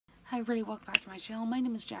Hi everybody, welcome back to my channel. My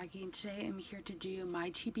name is Jackie and today I'm here to do my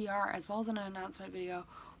TBR as well as an announcement video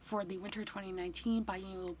for the Winter 2019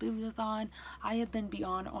 Biannual Bibliothon. I have been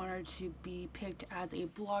beyond honored to be picked as a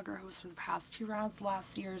blogger host for the past two rounds,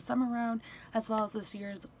 last year's summer round as well as this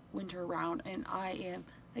year's winter round, and I am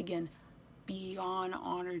again beyond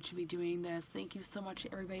honored to be doing this. Thank you so much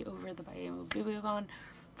to everybody over at the Biannual Bibliothon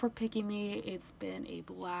for picking me. It's been a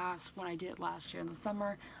blast when I did it last year in the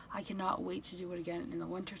summer. I cannot wait to do it again in the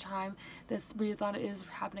winter time. This readathon is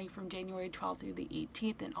happening from January 12th through the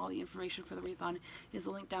 18th, and all the information for the readathon is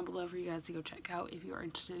linked down below for you guys to go check out if you are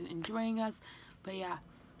interested in joining us. But yeah,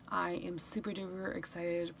 I am super duper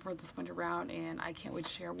excited for this winter round, and I can't wait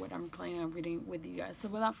to share what I'm planning on reading with you guys. So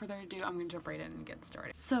without further ado, I'm going to jump right in and get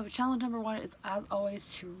started. So challenge number one is, as always,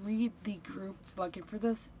 to read the group book, and for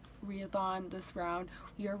this readathon this round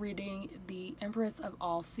we are reading The Empress of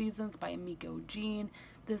All Seasons by Emiko Jean.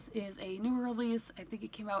 This is a new release. I think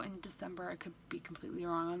it came out in December. I could be completely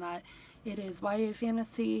wrong on that. It is YA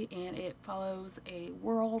fantasy, and it follows a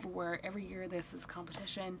world where every year there's this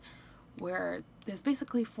competition where there's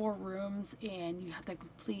basically 4 rooms and you have to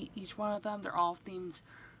complete each one of them. They're all themed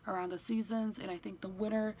around the seasons, and I think the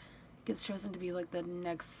winner gets chosen to be like the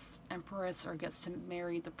next empress or gets to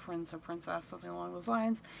marry the prince or princess, something along those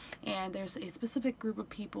lines. And there's a specific group of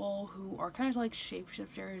people who are kind of like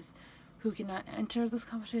shapeshifters who cannot enter this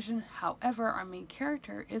competition. However, our main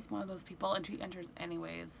character is one of those people, and she enters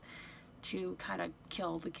anyways to kind of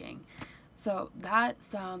kill the king. So that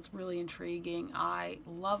sounds really intriguing. I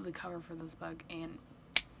love the cover for this book, and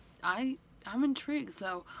I'm intrigued,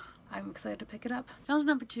 so I'm excited to pick it up. Challenge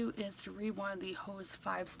number 2 is to read one of the host's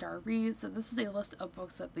 5-star reads. So this is a list of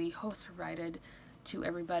books that the host provided to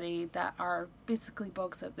everybody that are basically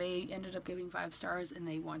books that they ended up giving 5 stars and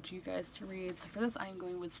they want you guys to read. So for this, I'm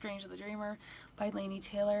going with Strange the Dreamer by Laini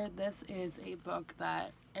Taylor. This is a book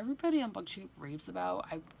that everybody on BookTube raves about.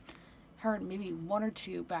 I've heard maybe 1 or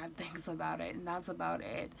 2 bad things about it, and that's about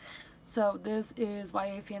it. So this is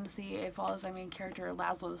YA fantasy. It follows our main character,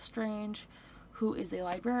 Laszlo Strange, who is a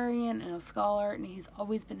librarian and a scholar, and he's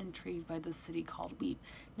always been intrigued by this city called Weep.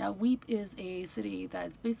 Now, Weep is a city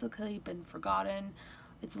that's basically been forgotten.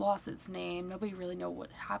 It's lost its name. Nobody really knows what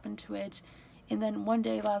happened to it. And then one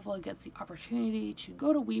day, Laszlo gets the opportunity to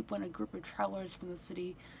go to Weep when a group of travelers from the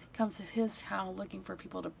city comes to his town looking for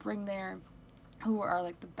people to bring there who are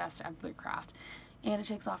like the best at their craft. And it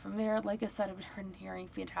takes off from there. Like I said, I've been hearing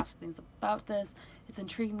fantastic things about this. It's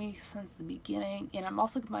intrigued me since the beginning, and I'm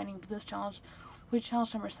also combining this challenge with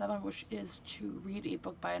challenge number 7, which is to read a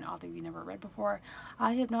book by an author you've never read before.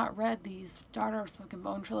 I have not read the Daughter of Smoke and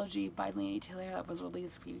Bone trilogy by Laini Taylor that was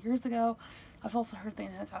released a few years ago. I've also heard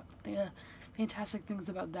fantastic things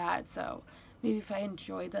about that, so maybe if I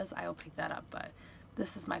enjoy this, I'll pick that up, but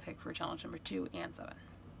this is my pick for challenge number 2 and 7.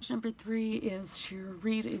 Number 3 is to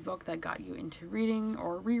read a book that got you into reading,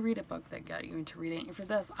 or reread a book that got you into reading. And for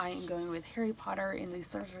this, I am going with Harry Potter and the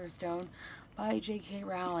Sorcerer's Stone by J.K.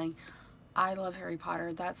 Rowling. I love Harry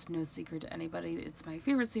Potter. That's no secret to anybody. It's my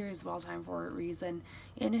favorite series of all time for a reason,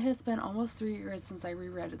 and it has been almost 3 years since I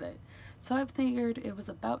reread it. So I figured it was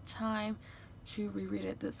about time to reread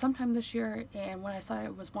it sometime this year, and when I saw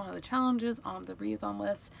it was one of the challenges on the readathon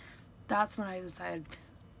list, that's when I decided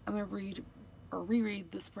I'm going to read or reread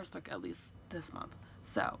this first book at least this month.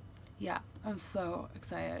 So yeah, I'm so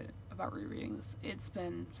excited about rereading this. It's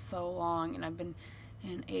been so long, and I've been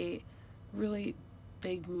in a really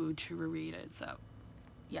big mood to reread it, so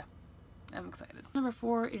yeah, I'm excited. Number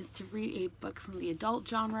 4 is to read a book from the adult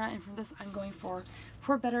genre, and from this I'm going for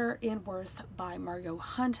Better and Worse by Margot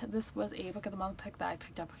Hunt. This was a book of the month pick that I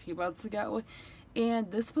picked up a few months ago, and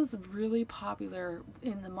this was really popular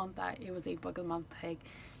in the month that it was a book of the month pick,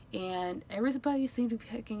 and everybody seemed to be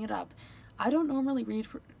picking it up. I don't normally read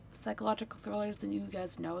for psychological thrillers, and you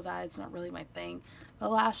guys know that it's not really my thing,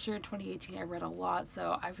 but last year in 2018 I read a lot,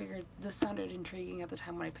 so I figured this sounded intriguing at the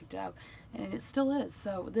time when I picked it up, and it still is.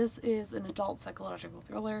 So this is an adult psychological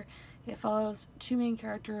thriller. It follows 2 main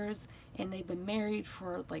characters, and they've been married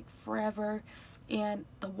for like forever, and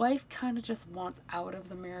the wife kind of just wants out of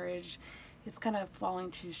the marriage. It's kind of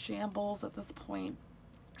falling to shambles at this point,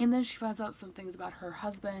 and then she finds out some things about her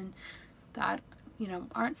husband that, you know,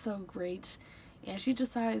 aren't so great, and she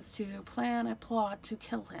decides to plan a plot to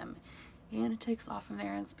kill him, and it takes off from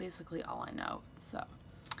there, and it's basically all I know. So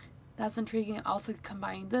that's intriguing. Also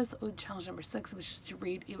combining this with challenge number 6, which is to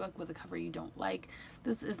read a book with a cover you don't like.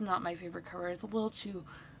 This is not my favorite cover. It's a little too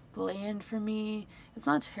bland for me. It's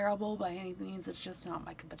not terrible by any means, it's just not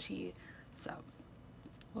my cup of tea, so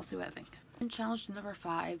we'll see what I think. And challenge number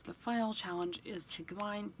 5, the final challenge, is to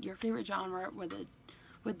combine your favorite genre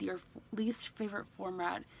with your least favorite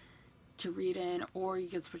format to read in, or you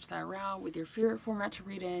can switch that around with your favorite format to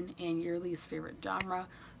read in and your least favorite genre.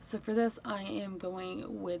 So for this, I am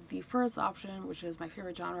going with the first option, which is my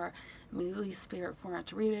favorite genre, my least favorite format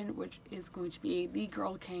to read in, which is going to be The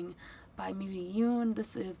Girl King by Mimi Yoon.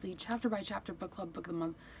 This is the chapter by chapter book club book of the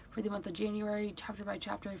month for the month of January. Chapter by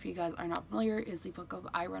chapter, if you guys are not familiar, is the book club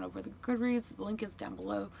I run over the Goodreads. The link is down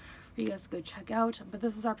below for you guys to go check out. But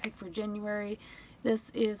this is our pick for January.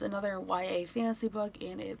 This is another YA fantasy book,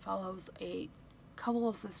 and it follows a couple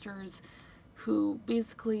of sisters who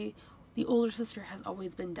basically, the older sister has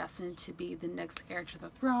always been destined to be the next heir to the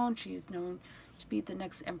throne. She's known to be the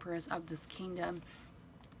next empress of this kingdom.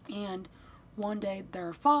 And one day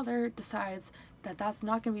their father decides that that's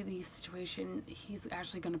not going to be the situation. He's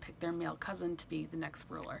actually going to pick their male cousin to be the next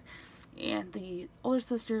ruler. And the older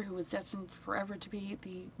sister, who was destined forever to be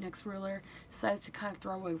the next ruler, decides to kind of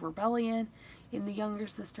throw a rebellion. And the younger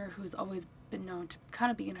sister, who's always been known to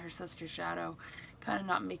kind of be in her sister's shadow, kind of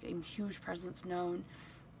not make a huge presence known,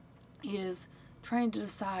 is trying to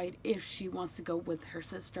decide if she wants to go with her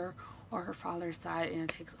sister or her father's side, and it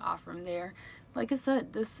takes off from there. Like I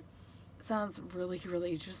said, this sounds really,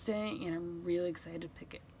 really interesting, and I'm really excited to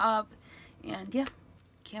pick it up. And yeah,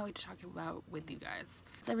 can't wait to talk about with you guys.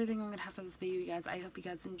 That's everything I'm gonna have for this video, you guys. I hope you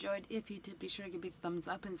guys enjoyed. If you did, be sure to give me a thumbs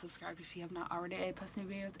up and subscribe if you have not already. I post new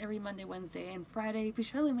videos every Monday, Wednesday, and Friday. Be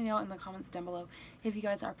sure to let me know in the comments down below if you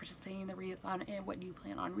guys are participating in the readathon and what you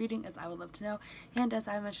plan on reading, as I would love to know. And as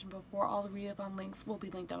I mentioned before, all the readathon links will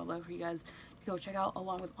be linked down below for you guys to go check out,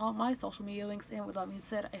 along with all my social media links. And with that being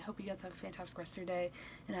said, I hope you guys have a fantastic rest of your day,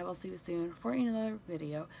 and I will see you soon for another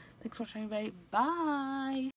video. Thanks for watching, everybody. Bye!